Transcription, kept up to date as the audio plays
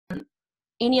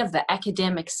any of the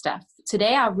academic stuff.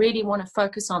 Today, I really want to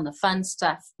focus on the fun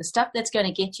stuff, the stuff that's going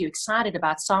to get you excited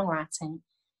about songwriting.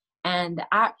 And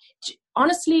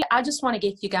honestly, I just want to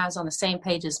get you guys on the same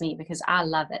page as me because I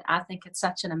love it. I think it's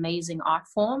such an amazing art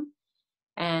form,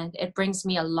 and it brings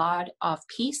me a lot of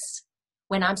peace.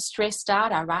 When I'm stressed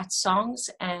out, I write songs,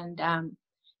 and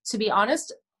to be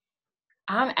honest,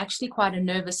 I'm actually quite a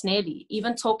nervous Nelly,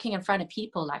 even talking in front of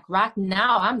people. Like right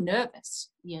now, I'm nervous,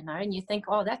 you know, and you think,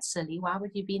 oh, that's silly. Why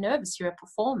would you be nervous? You're a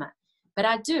performer. But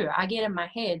I do. I get in my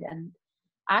head, and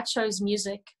I chose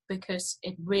music because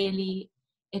it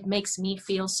makes me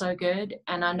feel so good.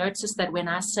 And I notice that when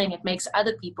I sing, it makes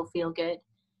other people feel good.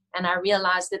 And I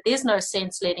realize that there's no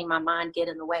sense letting my mind get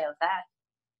in the way of that.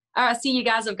 Oh, I see you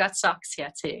guys have got socks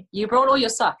here too. You brought all your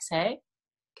socks, hey?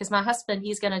 Because my husband,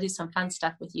 he's going to do some fun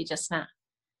stuff with you just now.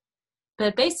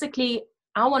 But basically,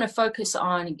 I want to focus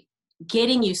on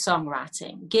getting you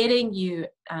songwriting, getting you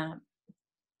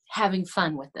having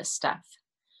fun with this stuff.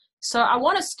 So I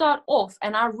want to start off,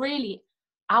 and I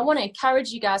want to encourage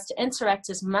you guys to interact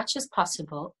as much as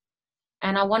possible.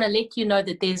 And I want to let you know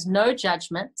that there's no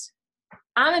judgment.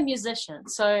 I'm a musician,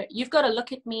 so you've got to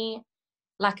look at me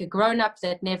like a grown-up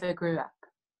that never grew up.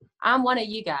 I'm one of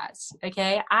you guys,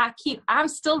 okay? I'm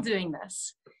still doing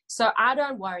this. So I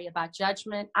don't worry about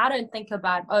judgment. I don't think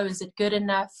about, oh, is it good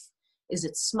enough? Is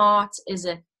it smart?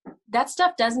 That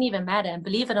stuff doesn't even matter. And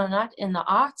believe it or not, in the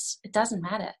arts, it doesn't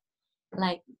matter.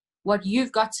 Like, what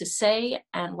you've got to say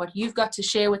and what you've got to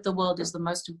share with the world is the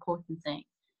most important thing.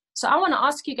 So I want to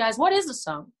ask you guys, what is a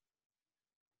song?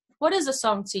 What is a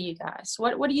song to you guys?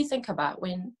 What do you think about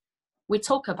when we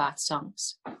talk about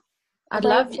songs? I'd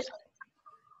love you.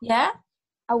 Yeah?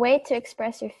 A way to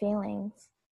express your feelings.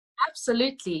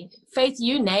 Absolutely. Faith,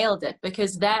 you nailed it,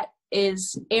 because that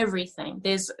is everything.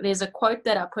 There's a quote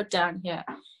that I put down here,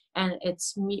 and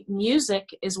it's music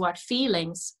is what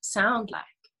feelings sound like.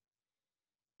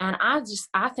 And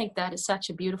I think that is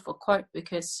such a beautiful quote,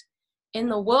 because in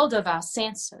the world of our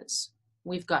senses,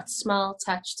 we've got smell,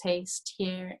 touch, taste,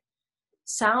 hear.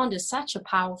 Sound is such a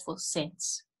powerful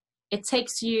sense. It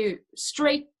takes you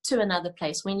straight to another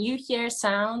place. When you hear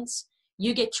sounds,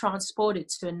 you get transported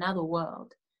to another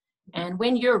world. And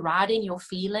when you're writing your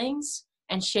feelings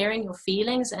and sharing your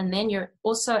feelings, and then you're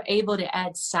also able to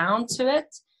add sound to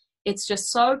it, it's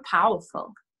just so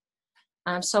powerful.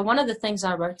 So one of the things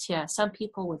I wrote here, some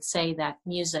people would say that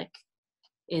music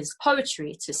is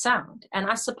poetry to sound. And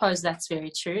I suppose that's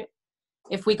very true.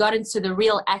 If we got into the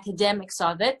real academics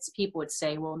of it, people would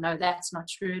say, well, no, that's not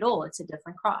true at all. It's a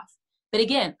different craft. But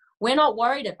again, we're not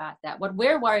worried about that. What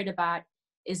we're worried about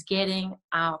is getting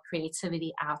our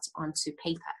creativity out onto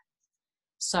paper.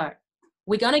 So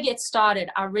we're going to get started.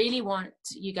 I really want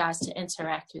you guys to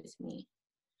interact with me.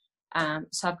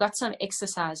 So I've got some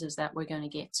exercises that we're going to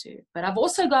get to. But I've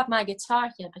also got my guitar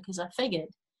here because I figured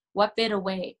what better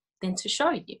way than to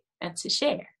show you and to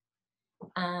share.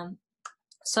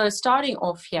 So starting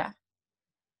off here,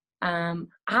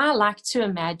 I like to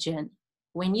imagine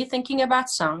when you're thinking about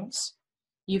songs,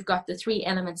 you've got the three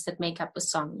elements that make up a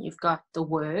song. You've got the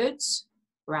words,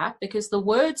 right? Because the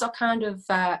words are kind of,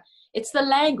 it's the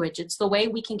language. It's the way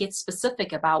we can get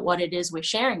specific about what it is we're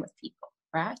sharing with people,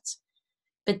 right?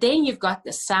 But then you've got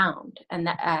the sound and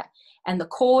the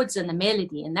chords and the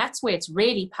melody. And that's where it's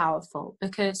really powerful,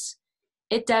 because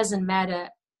it doesn't matter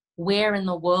where in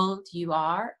the world you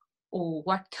are or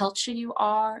what culture you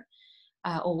are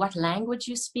or what language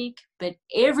you speak, but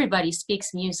everybody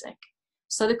speaks music.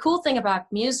 So the cool thing about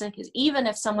music is even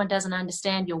if someone doesn't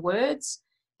understand your words,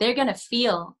 they're going to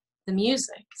feel the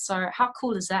music. So how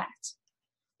cool is that?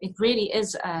 It really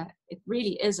is a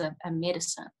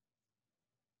medicine.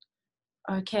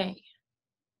 Okay.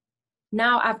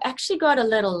 Now I've actually got a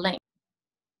little link.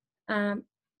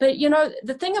 But you know,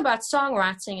 the thing about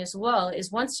songwriting as well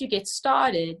is once you get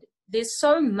started, there's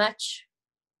so much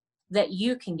that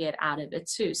you can get out of it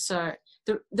too. So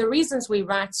the reasons we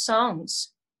write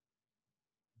songs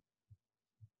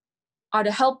are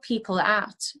to help people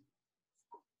out.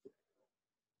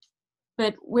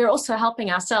 But we're also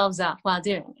helping ourselves out while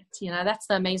doing it. You know, that's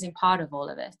the amazing part of all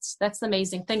of it. That's the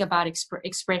amazing thing about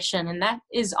expression. And that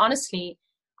is honestly,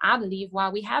 I believe, why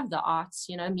we have the arts,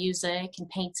 you know, music and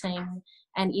painting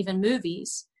and even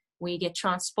movies. We get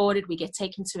transported, we get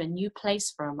taken to a new place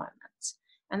for a moment.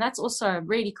 And that's also a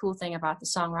really cool thing about the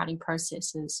songwriting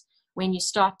process is when you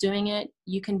start doing it,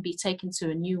 you can be taken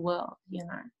to a new world, you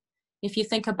know. If you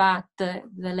think about the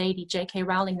lady J.K.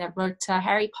 Rowling that wrote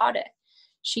Harry Potter,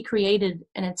 she created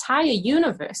an entire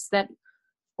universe that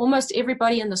almost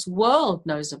everybody in this world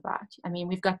knows about. I mean,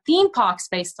 we've got theme parks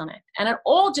based on it, and it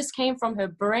all just came from her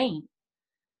brain.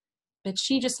 But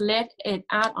she just let it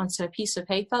out onto a piece of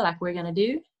paper like we're going to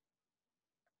do.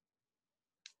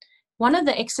 One of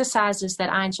the exercises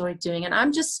that I enjoyed doing, and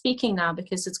I'm just speaking now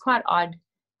because it's quite odd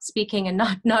speaking and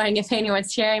not knowing if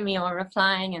anyone's hearing me or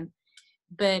replying,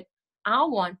 but I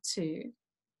want to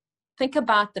think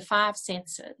about the 5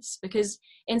 senses, because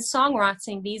in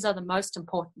songwriting, these are the most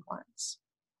important ones.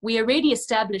 We already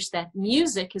established that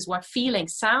music is what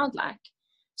feelings sound like.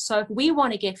 So if we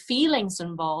want to get feelings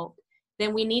involved,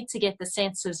 then we need to get the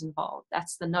senses involved.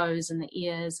 That's the nose and the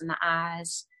ears and the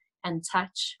eyes and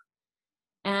touch.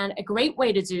 And a great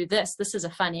way to do this is a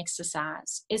fun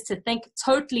exercise, is to think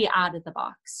totally out of the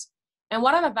box. And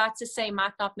what I'm about to say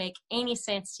might not make any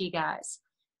sense to you guys,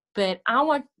 but I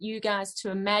want you guys to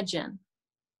imagine.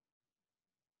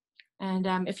 And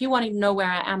if you want to know where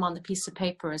I am on the piece of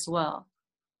paper as well,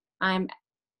 I'm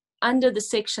under the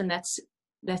section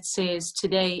that says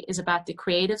today is about the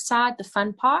creative side, the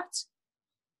fun part,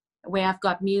 where I've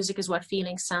got music is what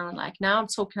feelings sound like. Now I'm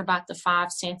talking about the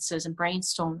 5 senses and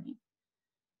brainstorming.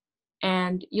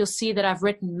 And you'll see that I've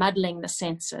written muddling the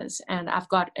senses, and I've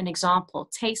got an example,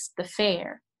 taste the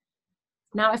fair.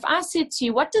 Now, if I said to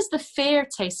you, what does the fair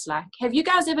taste like? Have you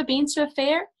guys ever been to a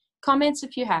fair? Comments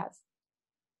if you have.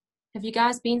 Have you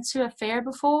guys been to a fair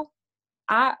before?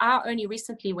 I only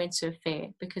recently went to a fair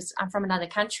because I'm from another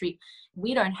country.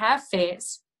 We don't have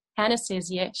fairs. Hannah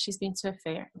says, yeah, she's been to a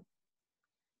fair.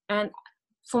 And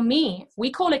for me,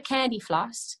 we call it candy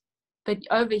floss, but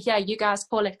over here, you guys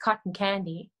call it cotton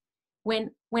candy.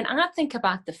 When I think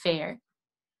about the fair,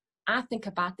 I think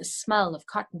about the smell of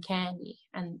cotton candy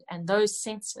and those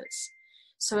senses.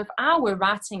 So if I were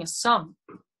writing a song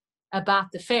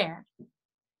about the fair,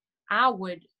 I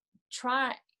would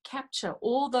try capture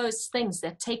all those things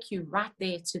that take you right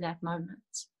there to that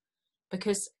moment,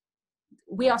 because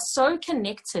we are so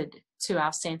connected to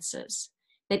our senses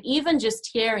that even just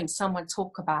hearing someone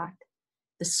talk about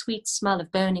the sweet smell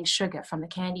of burning sugar from the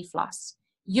candy floss,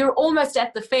 you're almost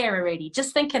at the fair already,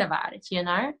 just thinking about it,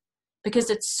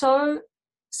 because it's so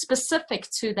specific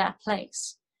to that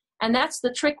place. And that's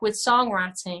the trick with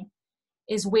songwriting,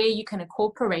 is where you can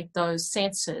incorporate those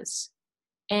senses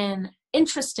in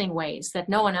interesting ways that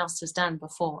no one else has done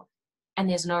before. And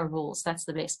there's no rules. That's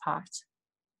the best part.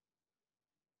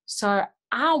 So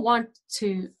I want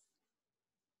to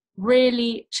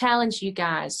really challenge you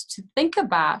guys to think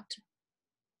about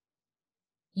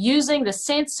using the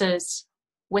senses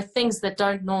with things that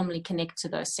don't normally connect to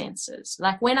those senses.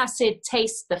 Like when I said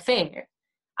taste the fair,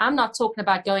 I'm not talking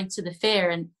about going to the fair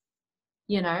and,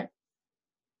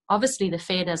 obviously the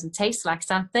fair doesn't taste like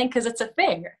something because it's a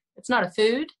fair. It's not a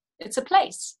food, it's a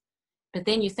place. But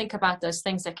then you think about those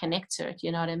things that connect to it,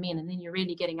 you know what I mean? And then you're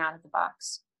really getting out of the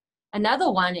box.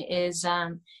 Another one is,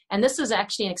 and this is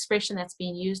actually an expression that's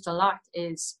being used a lot,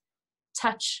 is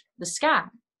touch the sky.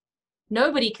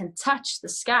 Nobody can touch the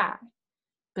sky.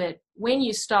 But when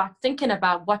you start thinking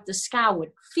about what the sky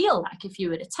would feel like if you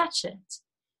were to touch it,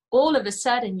 all of a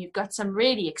sudden you've got some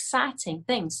really exciting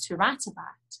things to write about.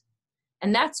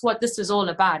 And that's what this is all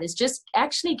about, is just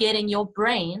actually getting your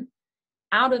brain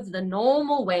out of the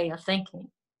normal way of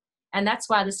thinking. And that's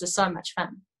why this is so much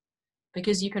fun,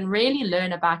 because you can really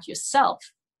learn about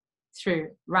yourself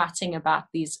through writing about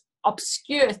these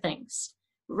obscure things,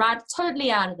 right? Totally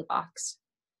out of the box.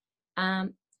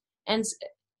 And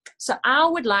so I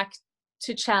would like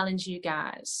to challenge you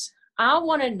guys. I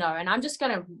want to know, and I'm just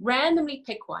going to randomly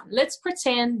pick one. Let's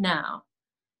pretend now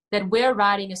that we're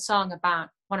writing a song about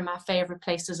one of my favorite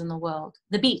places in the world,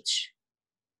 the beach.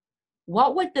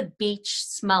 What would the beach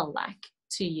smell like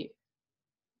to you?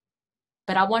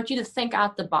 But I want you to think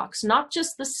out the box, not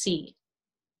just the sea.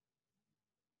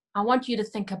 I want you to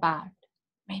think about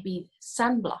maybe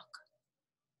sunblock,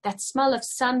 that smell of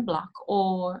sunblock,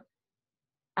 or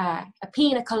a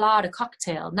pina colada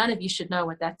cocktail. None of you should know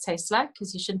what that tastes like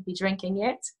because you shouldn't be drinking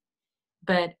yet.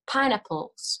 But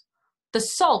pineapples, the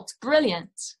salt,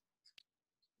 brilliant.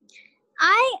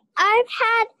 I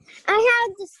had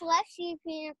the slushy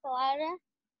pina colada.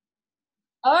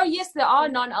 Oh yes, there are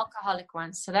non-alcoholic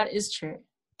ones, so that is true.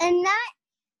 And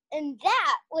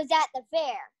that was at the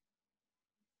fair.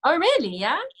 Oh really?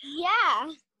 Yeah. Yeah.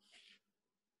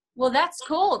 Well, that's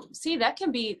cool. See, that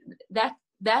can be that.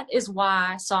 That is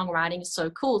why songwriting is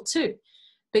so cool too,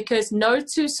 because no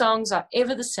two songs are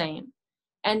ever the same,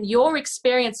 and your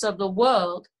experience of the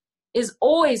world is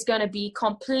always going to be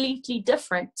completely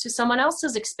different to someone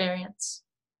else's experience.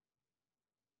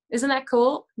 Isn't that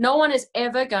cool? No one is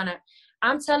ever gonna.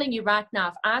 I'm telling you right now,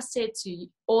 if I said to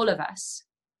all of us,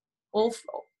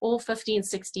 all 15,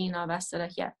 16 of us that are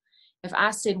here, if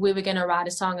I said we were going to write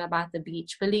a song about the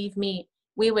beach, believe me,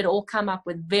 we would all come up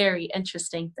with very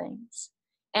interesting things.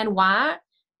 And why?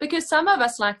 Because some of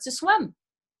us like to swim.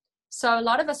 So a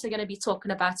lot of us are going to be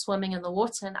talking about swimming in the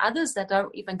water, and others that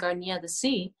don't even go near the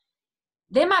sea.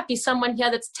 There might be someone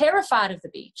here that's terrified of the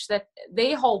beach, that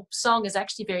their whole song is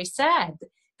actually very sad.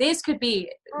 Theirs could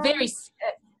be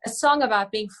a song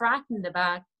about being frightened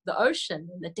about the ocean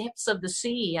and the depths of the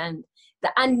sea and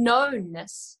the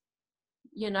unknownness,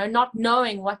 not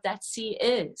knowing what that sea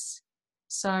is.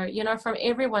 So, from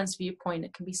everyone's viewpoint,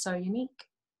 it can be so unique.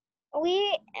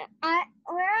 Where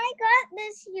I got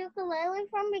this ukulele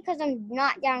from, because I'm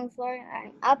not down in Florida,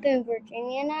 I'm up in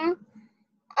Virginia now.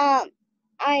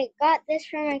 I got this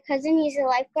from my cousin. He's a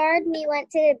lifeguard. We went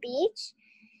to the beach,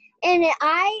 and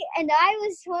I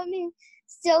was swimming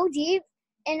so deep,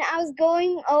 and I was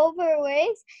going over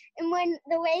waves. And when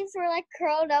the waves were like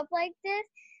curled up like this,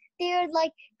 they would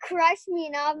like crush me,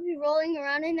 and I'd be rolling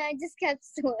around, and I just kept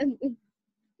swimming.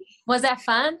 Was that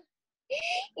fun?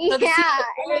 Yeah,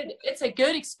 So it's a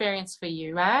good experience for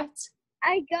you, right?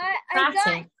 I got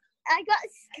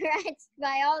scratched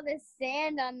by all the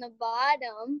sand on the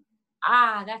bottom.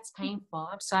 Ah, that's painful.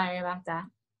 I'm sorry about that.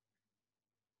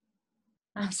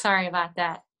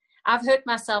 I've hurt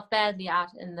myself badly out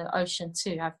in the ocean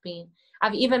too.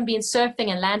 I've even been surfing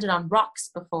and landed on rocks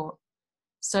before.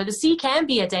 So the sea can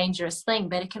be a dangerous thing,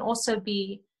 but it can also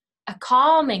be a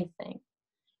calming thing.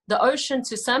 The ocean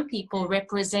to some people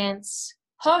represents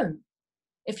home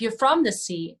if you're from the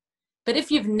sea. But if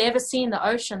you've never seen the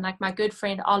ocean, like my good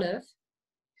friend Olive,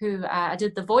 who I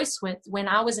did The Voice with, when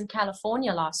I was in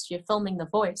California last year filming The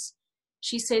Voice,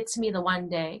 she said to me the one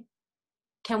day,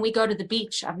 "Can we go to the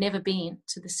beach? I've never been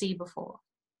to the sea before."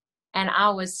 And I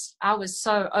was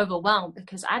so overwhelmed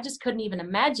because I just couldn't even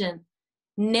imagine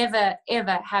never,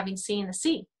 ever having seen the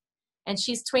sea. And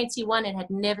she's 21 and had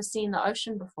never seen the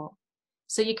ocean before.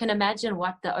 So you can imagine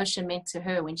what the ocean meant to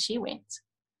her when she went.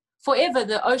 Forever,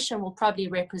 the ocean will probably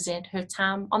represent her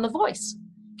time on The Voice,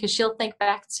 because she'll think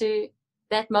back to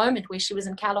that moment where she was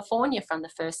in California from the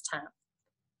first time,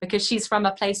 because she's from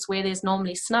a place where there's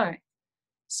normally snow.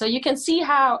 So you can see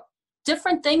how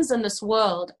different things in this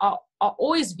world are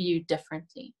always viewed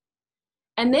differently.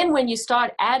 And then when you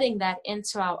start adding that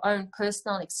into our own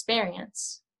personal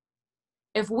experience,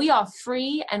 if we are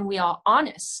free and we are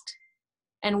honest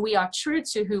and we are true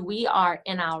to who we are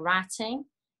in our writing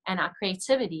and our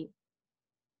creativity,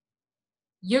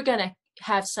 you're going to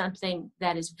have something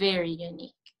that is very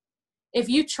unique. If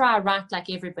you try to write like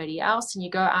everybody else and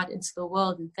you go out into the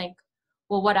world and think,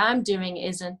 well, what I'm doing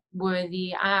isn't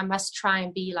worthy, I must try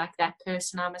and be like that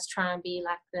person, I must try and be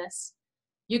like this,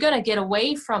 you're going to get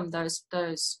away from those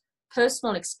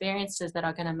personal experiences that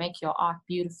are going to make your art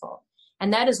beautiful.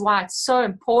 And that is why it's so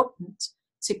important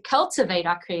to cultivate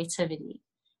our creativity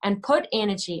and put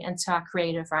energy into our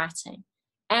creative writing.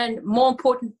 And more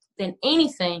important than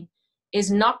anything is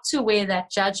not to wear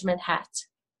that judgment hat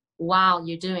while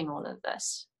you're doing all of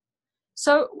this.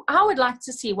 So I would like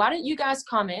to see, why don't you guys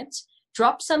comment,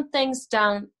 drop some things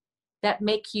down that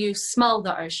make you smell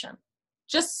the ocean.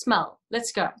 Just smell.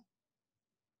 Let's go.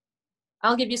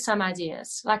 I'll give you some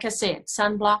ideas. Like I said,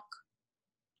 sunblock.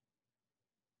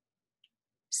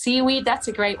 Seaweed, that's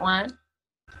a great one.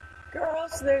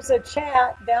 Girls, there's a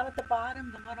chat down at the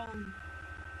bottom, the little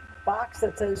box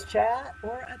that says chat,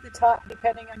 or at the top,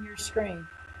 depending on your screen.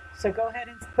 So go ahead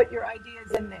and put your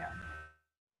ideas in there.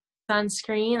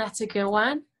 Sunscreen, that's a good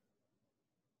one.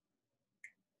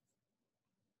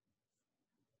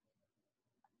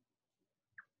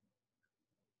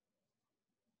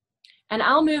 And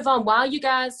I'll move on while you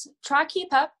guys try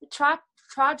keep up, try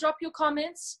drop your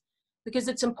comments, because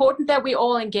it's important that we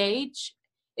all engage.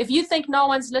 If you think no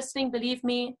one's listening, believe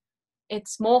me,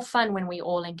 it's more fun when we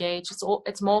all engage.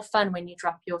 It's more fun when you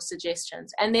drop your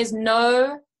suggestions. And there's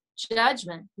no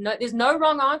judgment. There's no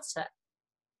wrong answer.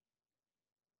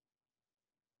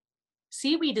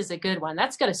 Seaweed is a good one.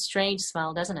 That's got a strange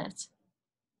smell, doesn't it?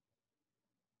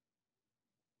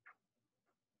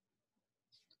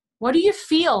 What do you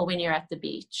feel when you're at the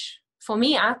beach? For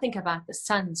me, I think about the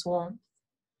sun's warmth.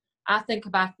 I think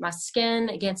about my skin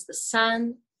against the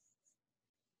sun.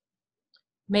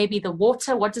 Maybe the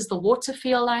water. What does the water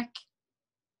feel like?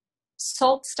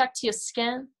 Salt stuck to your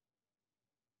skin.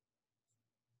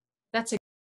 That's a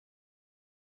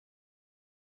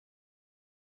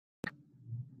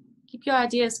keep your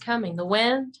ideas coming. The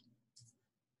wind,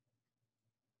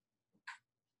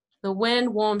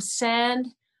 warm sand.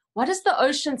 What does the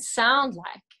ocean sound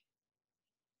like?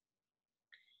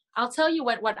 I'll tell you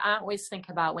what I always think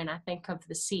about when I think of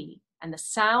the sea and the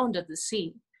sound of the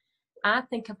sea. I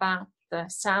think about the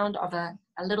sound of a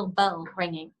little bell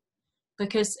ringing,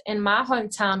 Because in my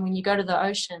hometown, when you go to the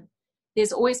ocean,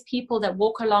 there's always people that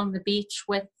walk along the beach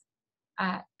with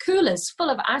coolers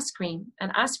full of ice cream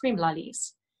and ice cream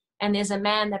lollies. And there's a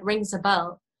man that rings a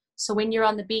bell. So when you're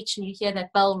on the beach and you hear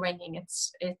that bell ringing,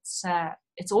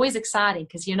 it's always exciting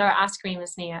because you know ice cream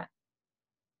is near.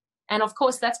 And of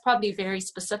course, that's probably very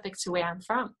specific to where I'm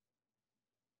from.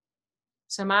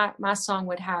 So my song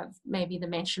would have maybe the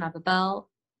mention of a bell,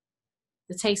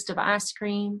 the taste of ice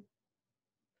cream,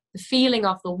 the feeling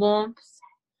of the warmth.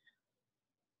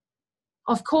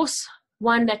 Of course,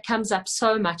 one that comes up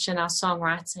so much in our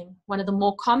songwriting, one of the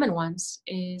more common ones,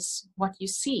 is what you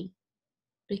see.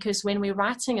 Because when we're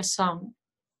writing a song,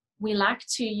 we like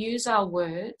to use our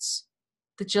words.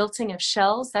 The jilting of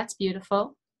shells, that's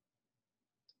beautiful.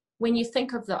 When you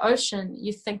think of the ocean,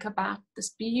 you think about this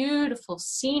beautiful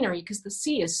scenery because the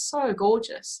sea is so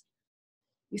gorgeous.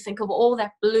 You think of all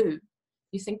that blue.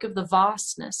 You think of the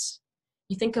vastness.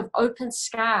 You think of open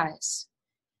skies.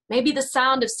 Maybe the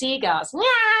sound of seagulls.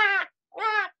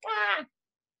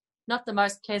 Not the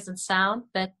most pleasant sound,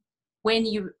 but when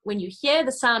you hear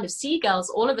the sound of seagulls,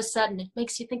 all of a sudden it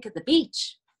makes you think of the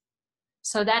beach.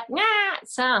 So that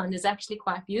sound is actually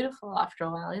quite beautiful after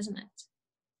a while, isn't it?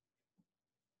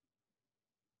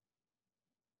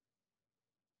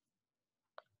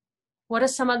 What are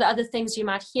some of the other things you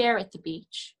might hear at the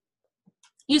beach?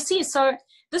 You see, so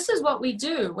this is what we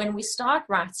do when we start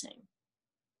writing.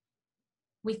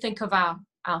 We think of our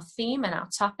theme and our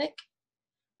topic.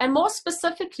 And more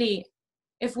specifically,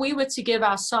 if we were to give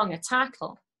our song a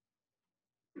title,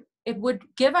 it would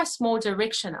give us more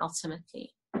direction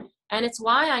ultimately. And it's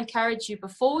why I encourage you,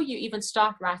 before you even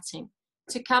start writing,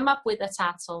 to come up with a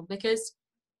title, because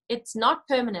it's not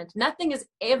permanent. Nothing is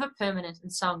ever permanent in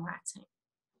songwriting.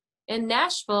 In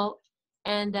Nashville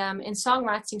and in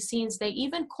songwriting scenes, they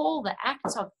even call the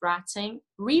act of writing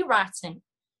rewriting,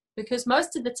 because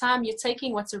most of the time you're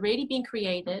taking what's already been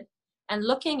created and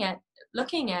looking at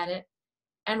it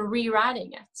and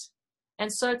rewriting it.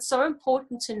 And so it's so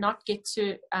important to not get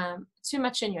too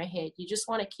much in your head. You just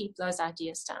want to keep those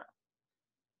ideas down.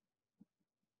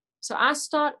 So I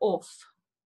start off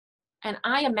and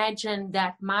I imagine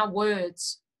that my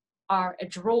words are a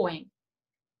drawing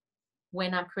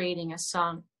when I'm creating a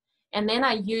song. And then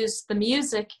I use the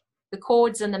music, the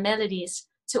chords and the melodies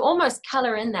to almost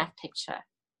color in that picture.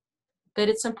 But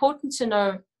it's important to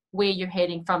know where you're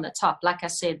heading from the top. Like I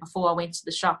said, before I went to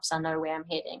the shops, I know where I'm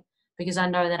heading because I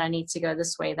know that I need to go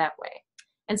this way, that way.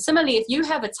 And similarly, if you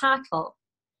have a title,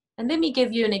 and let me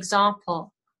give you an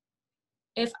example.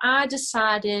 If I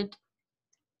decided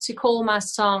to call my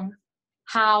song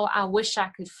How I Wish I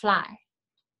Could Fly,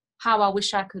 How I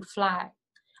Wish I Could Fly,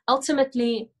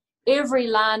 ultimately, every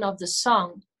line of the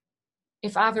song,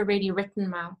 if I've already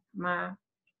written my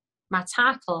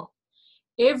title,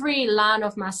 every line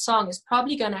of my song is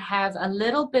probably going to have a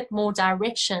little bit more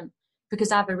direction because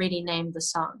I've already named the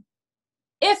song.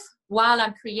 If while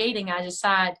I'm creating, I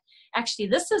decide, actually,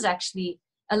 this is actually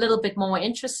a little bit more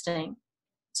interesting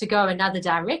to go another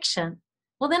direction,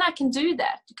 well, then I can do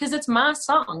that because it's my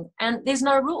song and there's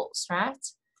no rules, right?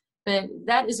 But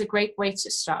that is a great way to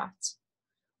start.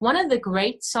 One of the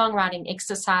great songwriting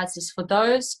exercises for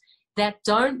those that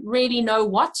don't really know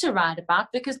what to write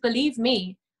about, because believe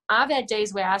me, I've had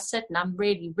days where I sit and I'm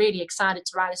really, really excited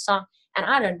to write a song and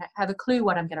I don't have a clue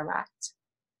what I'm going to write.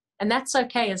 And that's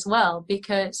okay as well,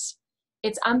 because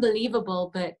it's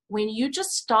unbelievable. But when you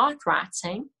just start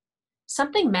writing,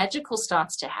 something magical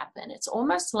starts to happen. It's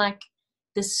almost like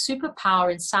this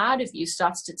superpower inside of you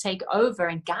starts to take over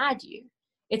and guide you.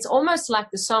 It's almost like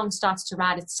the song starts to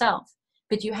write itself.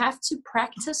 But you have to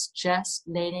practice just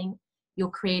letting your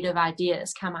creative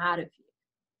ideas come out of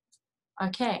you.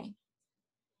 Okay.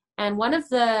 And one of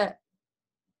the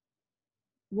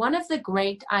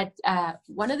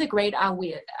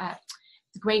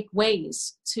great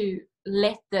ways to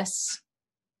let this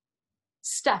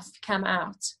stuff come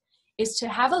out is to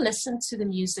have a listen to the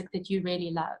music that you really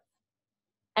love.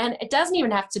 And it doesn't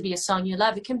even have to be a song you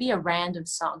love. It can be a random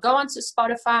song. Go onto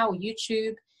Spotify or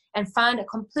YouTube and find a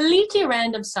completely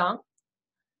random song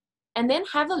and then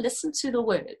have a listen to the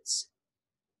words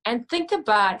and think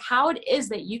about how it is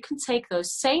that you can take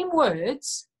those same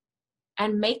words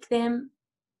and make them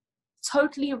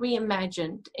totally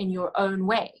reimagined in your own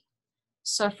way.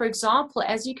 So for example,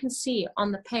 as you can see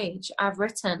on the page, I've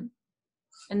written,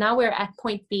 and now we're at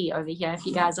point B over here, if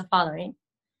you guys are following.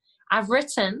 I've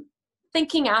written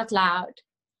Thinking Out Loud,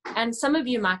 and some of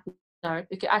you might know it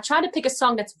because I try to pick a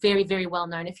song that's very, very well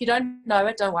known. If you don't know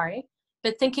it, don't worry.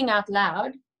 But Thinking Out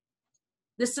Loud,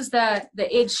 this is the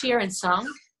Ed Sheeran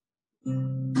song.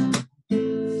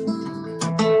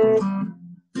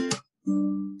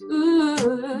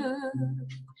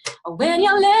 or when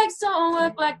your legs don't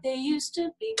work like they used to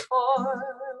before,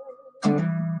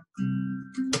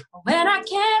 or when I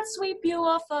can't sweep you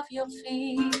off of your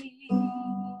feet.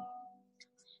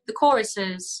 The chorus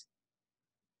is,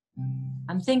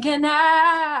 I'm thinking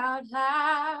out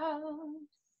loud.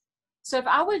 So if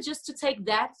I were just to take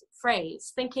that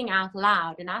phrase, thinking out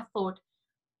loud, and I thought,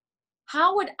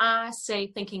 how would I say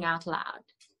thinking out loud?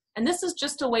 And this is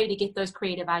just a way to get those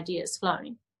creative ideas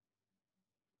flowing.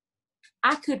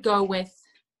 I could go with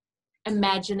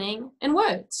imagining in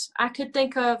words. I could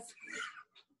think of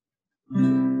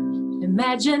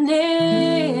imagining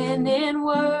in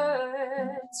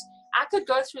words. I could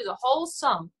go through the whole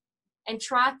song and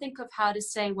try to think of how to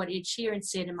say what Ed Sheeran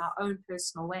said in my own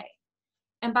personal way.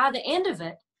 And by the end of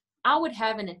it, I would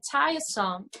have an entire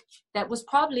song that was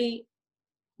probably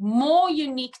more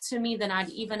unique to me than I'd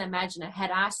even imagine it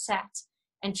had I sat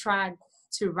and tried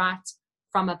to write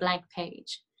from a blank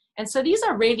page. And so these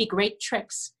are really great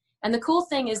tricks. And the cool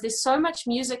thing is there's so much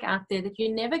music out there that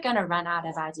you're never going to run out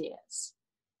of ideas.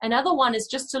 Another one is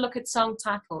just to look at song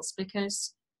titles,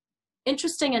 because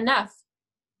interesting enough,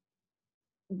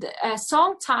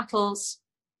 song titles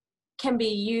can be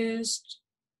used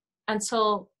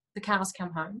until the cows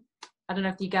come home. I don't know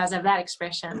if you guys have that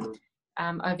expression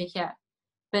over here.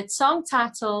 But song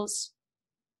titles,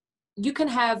 you can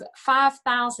have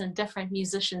 5,000 different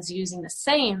musicians using the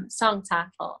same song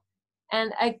title.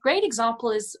 And a great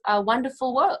example is A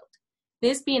Wonderful World.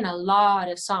 There's been a lot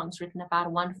of songs written about A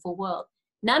Wonderful World.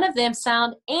 None of them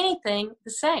sound anything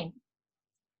the same.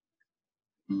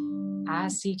 I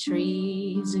see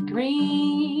trees of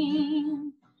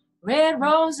green, red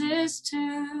roses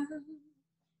too.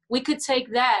 We could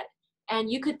take that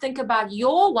and you could think about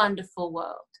your wonderful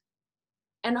world.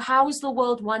 And how is the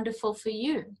world wonderful for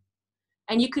you?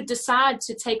 And you could decide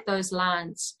to take those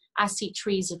lines, I see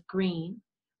trees of green,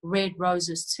 red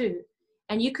roses too.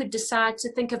 And you could decide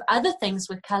to think of other things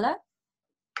with color,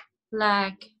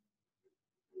 like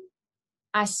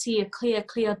I see a clear,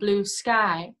 clear blue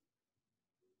sky.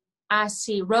 I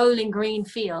see rolling green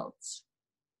fields.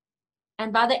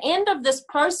 And by the end of this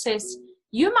process,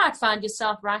 you might find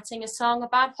yourself writing a song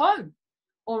about home,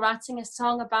 or writing a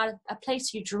song about a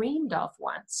place you dreamed of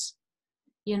once,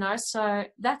 you know. So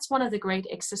that's one of the great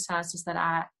exercises that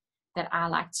I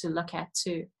like to look at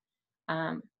too.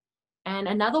 And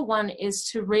another one is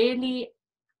to really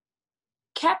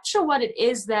capture what it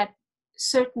is that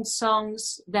certain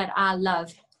songs that I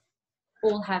love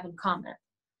all have in common.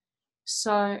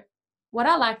 So what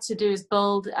I like to do is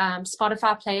build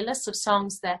Spotify playlists of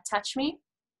songs that touch me.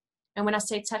 And when I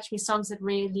say touch me, songs that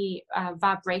really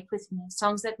vibrate with me,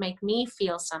 songs that make me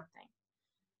feel something.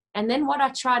 And then what I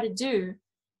try to do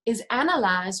is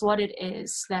analyze what it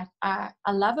is that I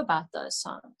love about those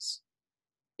songs.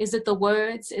 Is it the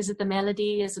words? Is it the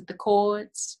melody? Is it the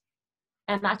chords?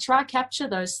 And I try to capture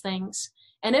those things.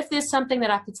 And if there's something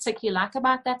that I particularly like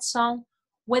about that song,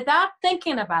 without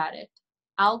thinking about it,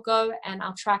 I'll go and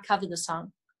I'll try cover the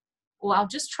song. Or I'll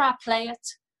just try play it.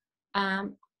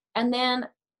 And then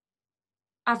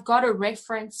I've got a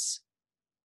reference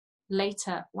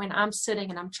later when I'm sitting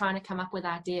and I'm trying to come up with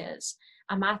ideas.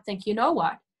 I might think, you know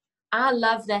what? I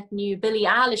love that new Billie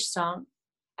Eilish song,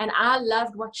 and I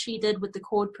loved what she did with the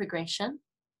chord progression.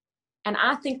 And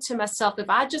I think to myself, if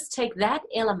I just take that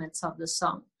element of the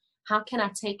song, how can I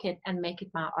take it and make it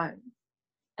my own?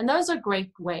 And those are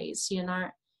great ways, you know.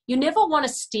 You never want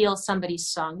to steal somebody's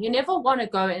song. You never want to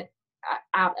go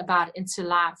out about into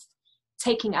life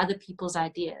taking other people's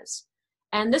ideas.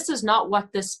 And this is not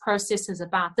what this process is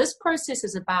about. This process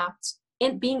is about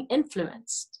being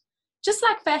influenced. Just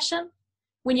like fashion,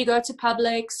 when you go to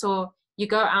Publix or you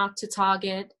go out to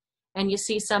Target and you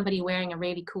see somebody wearing a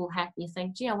really cool hat and you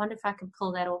think, gee, I wonder if I can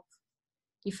pull that off.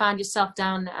 You find yourself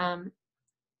down,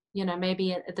 you know,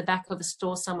 maybe at the back of a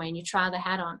store somewhere and you try the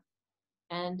hat on.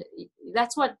 And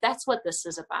that's what this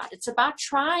is about. It's about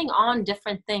trying on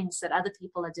different things that other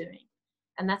people are doing.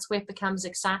 And that's where it becomes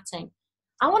exciting.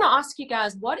 I want to ask you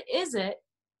guys, what is it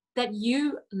that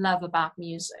you love about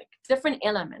music? Different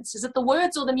elements. Is it the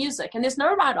words or the music? And there's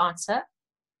no right answer.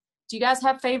 Do you guys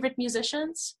have favorite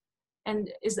musicians? And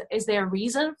is there a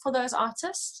reason for those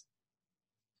artists?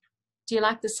 Do you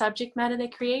like the subject matter they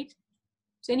create?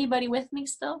 Is anybody with me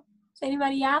still? Is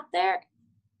anybody out there?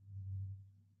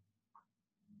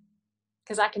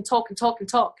 Because I can talk and talk and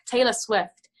talk. Taylor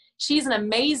Swift. She's an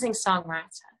amazing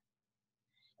songwriter.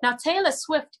 Now, Taylor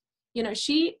Swift, you know,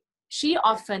 she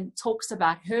often talks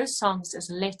about her songs as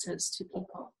letters to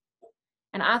people.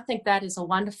 And I think that is a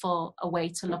wonderful way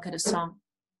to look at a song.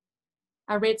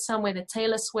 I read somewhere that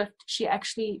Taylor Swift,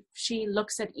 she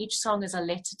looks at each song as a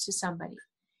letter to somebody.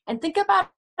 And think about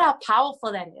how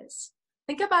powerful that is.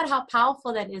 Think about how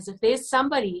powerful that is. If there's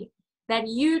somebody that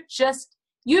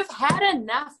you've had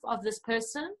enough of this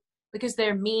person because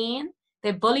they're mean,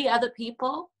 they bully other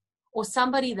people, or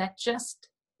somebody that just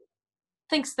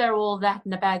thinks they're all that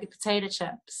in a bag of potato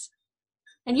chips.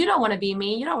 And you don't want to be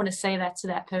mean. You don't want to say that to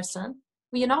that person.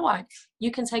 Well, you know what?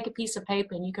 You can take a piece of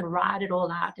paper and you can write it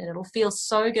all out, and it'll feel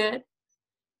so good.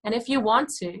 And if you want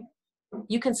to,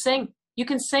 you can sing. You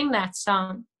can sing that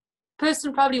song.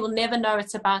 Person probably will never know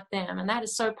it's about them, and that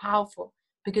is so powerful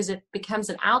because it becomes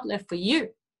an outlet for you,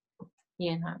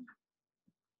 you know.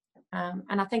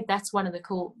 And I think that's one of the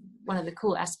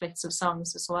cool aspects of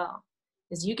songs as well,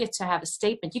 is you get to have a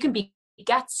statement. You can be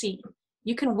gutsy.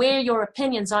 You can wear your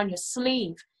opinions on your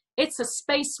sleeve. It's a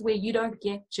space where you don't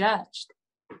get judged.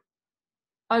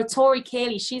 Oh, Tori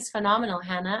Kelly, she's phenomenal,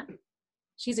 Hannah.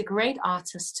 She's a great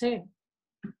artist too.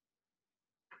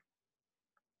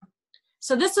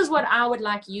 So this is what I would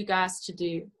like you guys to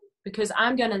do, because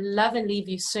I'm going to love and leave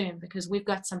you soon because we've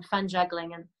got some fun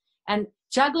juggling. And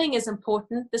juggling is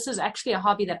important. This is actually a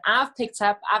hobby that I've picked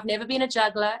up. I've never been a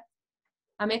juggler.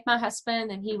 I met my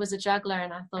husband and he was a juggler,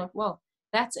 and I thought, whoa,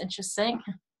 that's interesting.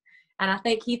 And I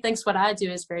think he thinks what I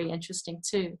do is very interesting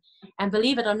too. And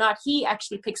believe it or not, he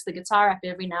actually picks the guitar up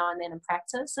every now and then and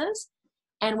practices.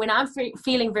 And when I'm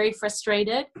feeling very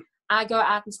frustrated, I go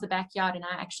out into the backyard and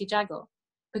I actually juggle.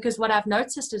 Because what I've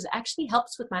noticed is it actually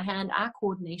helps with my hand-eye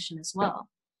coordination as well.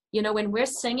 You know, when we're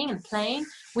singing and playing,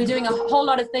 we're doing a whole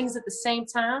lot of things at the same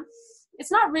time.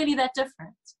 It's not really that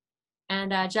different.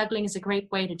 And juggling is a great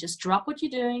way to just drop what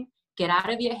you're doing, get out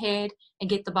of your head, and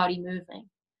get the body moving.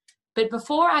 But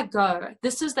before I go,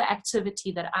 this is the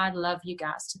activity that I'd love you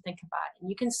guys to think about. And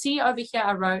you can see over here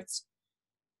I wrote,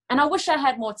 and I wish I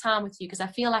had more time with you because I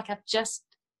feel like I've just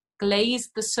glazed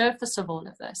the surface of all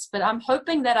of this. But I'm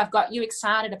hoping that I've got you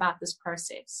excited about this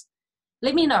process.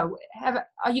 Let me know.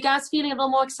 Are you guys feeling a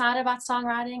little more excited about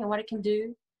songwriting and what it can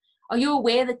do? Are you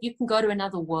aware that you can go to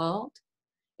another world?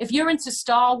 If you're into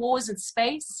Star Wars and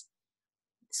space,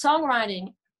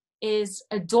 songwriting is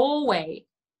a doorway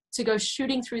to go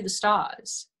shooting through the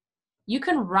stars. You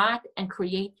can write and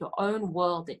create your own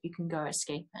world that you can go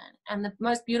escape in. And the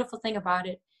most beautiful thing about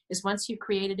it is once you've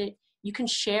created it, you can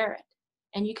share it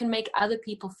and you can make other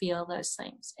people feel those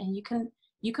things. And you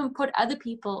can put other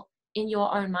people in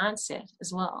your own mindset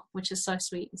as well, which is so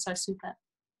sweet and so super.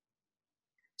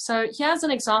 So here's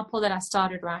an example that I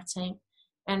started writing.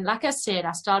 And like I said,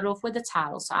 I started off with the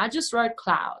title. So I just wrote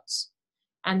clouds.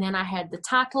 And then I had the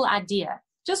title idea,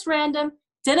 just random,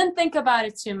 didn't think about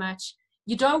it too much.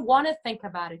 You don't want to think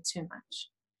about it too much.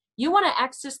 You want to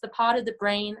access the part of the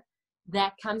brain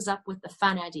that comes up with the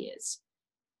fun ideas.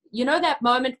 You know that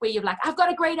moment where you're like, I've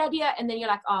got a great idea. And then you're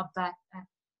like, oh, but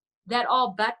that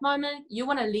oh, but moment, you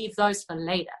want to leave those for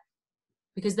later.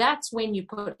 Because that's when you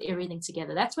put everything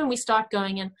together. That's when we start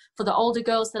going in. For the older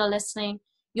girls that are listening,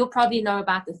 you'll probably know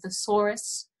about the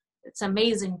thesaurus. It's an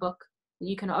amazing book that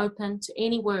you can open to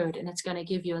any word, and it's going to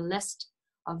give you a list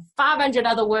of 500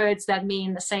 other words that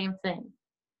mean the same thing.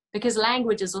 Because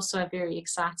language is also a very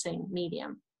exciting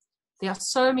medium. There are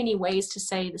so many ways to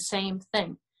say the same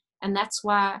thing. And that's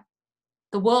why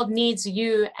the world needs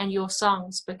you and your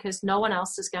songs, because no one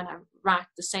else is going to write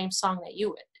the same song that you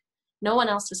would. No one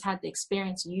else has had the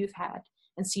experience you've had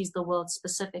and sees the world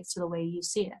specific to the way you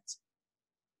see it.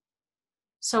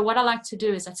 So what I like to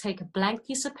do is I take a blank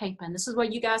piece of paper, and this is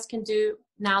what you guys can do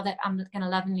now that I'm going to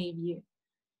love and leave you.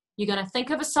 You're going to think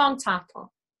of a song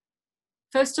title.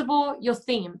 First of all, your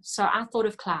theme. So I thought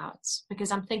of clouds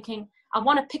because I'm thinking I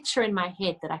want a picture in my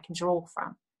head that I can draw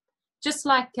from. Just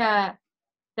like that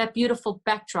beautiful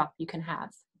backdrop you can have.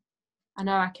 I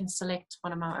know I can select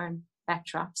one of my own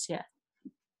backdrops here.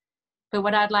 But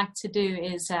what I'd like to do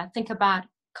is think about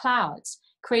clouds.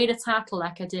 Create a title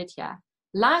like I did here.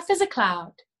 Life is a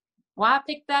cloud. Why I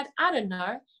picked that? I don't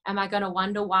know. Am I going to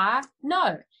wonder why?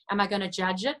 No. Am I going to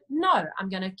judge it? No. I'm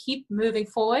going to keep moving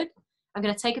forward. I'm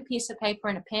going to take a piece of paper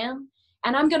and a pen,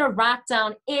 and I'm going to write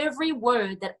down every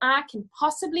word that I can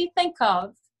possibly think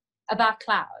of about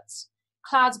clouds.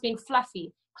 Clouds being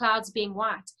fluffy, clouds being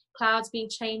white, clouds being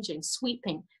changing,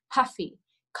 sweeping, puffy,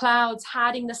 clouds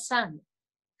hiding the sun,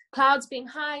 clouds being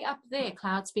high up there,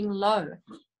 clouds being low,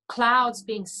 clouds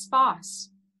being sparse,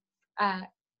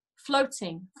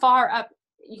 floating far up.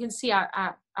 You can see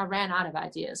I ran out of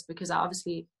ideas because I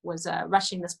obviously was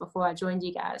rushing this before I joined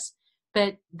you guys.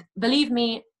 But believe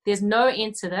me, there's no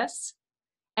end to this.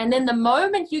 And then the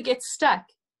moment you get stuck,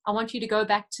 I want you to go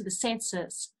back to the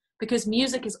senses, because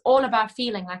music is all about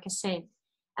feeling, like I said.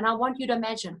 And I want you to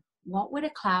imagine, what would a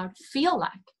cloud feel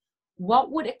like?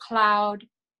 What would a cloud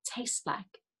taste like?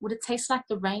 Would it taste like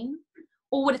the rain?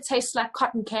 Or would it taste like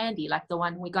cotton candy, like the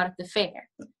one we got at the fair?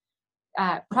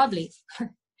 Probably.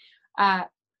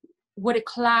 Would a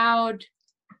cloud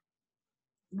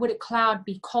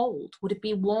be cold? Would it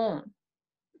be warm?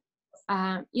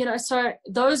 You know, so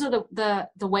those are the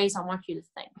ways I want you to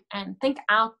think, and think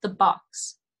out the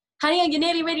box. Honey, are you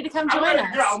nearly ready to come join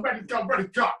us? I'm ready to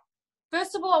go.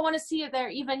 First of all, I want to see if they're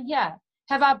even here.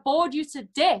 Have I bored you to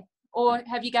death, or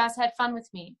have you guys had fun with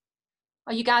me?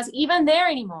 Are you guys even there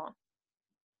anymore?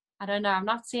 I don't know. I'm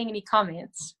not seeing any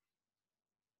comments.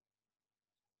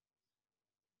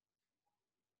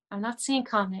 I'm not seeing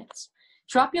comments.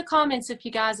 Drop your comments if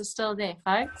you guys are still there,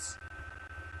 folks.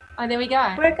 Oh, there we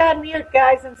go. Click on mute,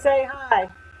 guys, and say hi.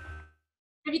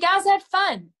 Have you guys had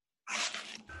fun?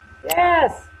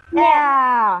 Yes.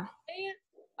 Yeah.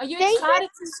 Are you excited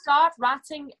to start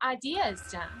writing ideas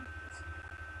down?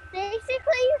 Basically,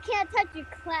 you can't touch a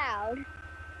cloud.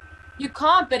 You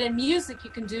can't, but in music, you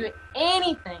can do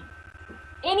anything.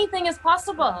 Anything is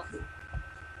possible.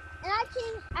 And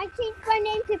I changed my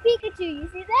name to Pikachu. You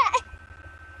see that?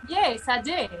 Yes, I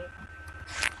did.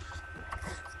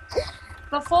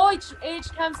 Before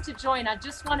each comes to join, I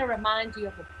just want to remind you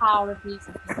of the power of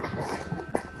music.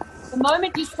 The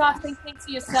moment you start thinking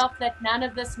to yourself that none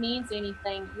of this means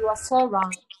anything, you are so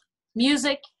wrong.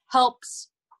 Music helps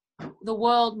the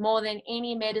world more than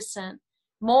any medicine,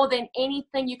 more than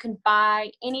anything you can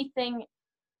buy, anything.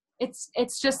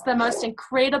 It's just the most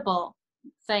incredible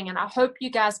thing, and I hope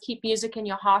you guys keep music in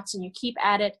your hearts and you keep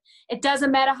at it. It doesn't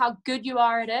matter how good you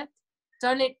are at it.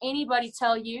 Don't let anybody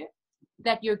tell you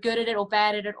that you're good at it or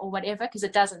bad at it or whatever, because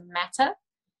it doesn't matter.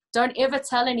 Don't ever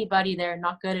tell anybody they're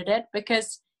not good at it,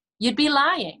 because you'd be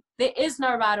lying. There is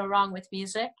no right or wrong with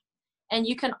music, and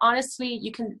you can honestly,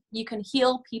 you can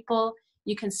heal people.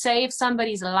 You can save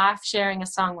somebody's life sharing a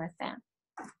song with them.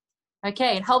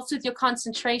 Okay, it helps with your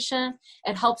concentration.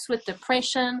 It helps with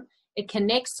depression. It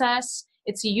connects us.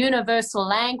 It's a universal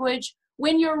language.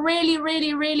 When you're really,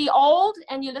 really, really old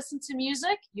and you listen to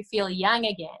music, you feel young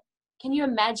again. Can you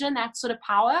imagine that sort of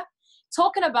power?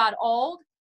 Talking about old,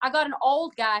 I got an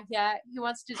old guy here who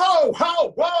wants to Ho,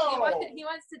 ho, whoa! he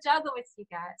wants to juggle with you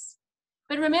guys.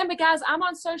 But remember, guys, I'm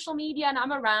on social media and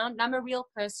I'm around and I'm a real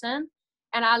person,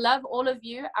 and I love all of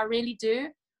you. I really do.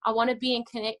 I want to be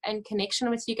in connection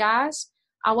with you guys.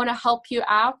 I want to help you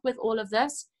out with all of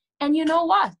this. And you know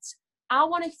what? I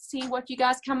want to see what you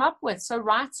guys come up with. So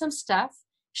write some stuff,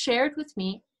 share it with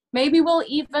me. Maybe we'll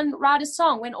even write a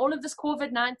song when all of this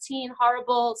COVID-19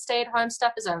 horrible stay-at-home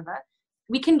stuff is over.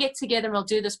 We can get together and we'll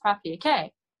do this properly,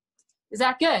 okay? Is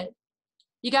that good?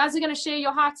 You guys are going to share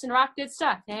your hearts and write good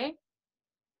stuff, eh?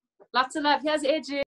 Lots of love. Here's Edgy.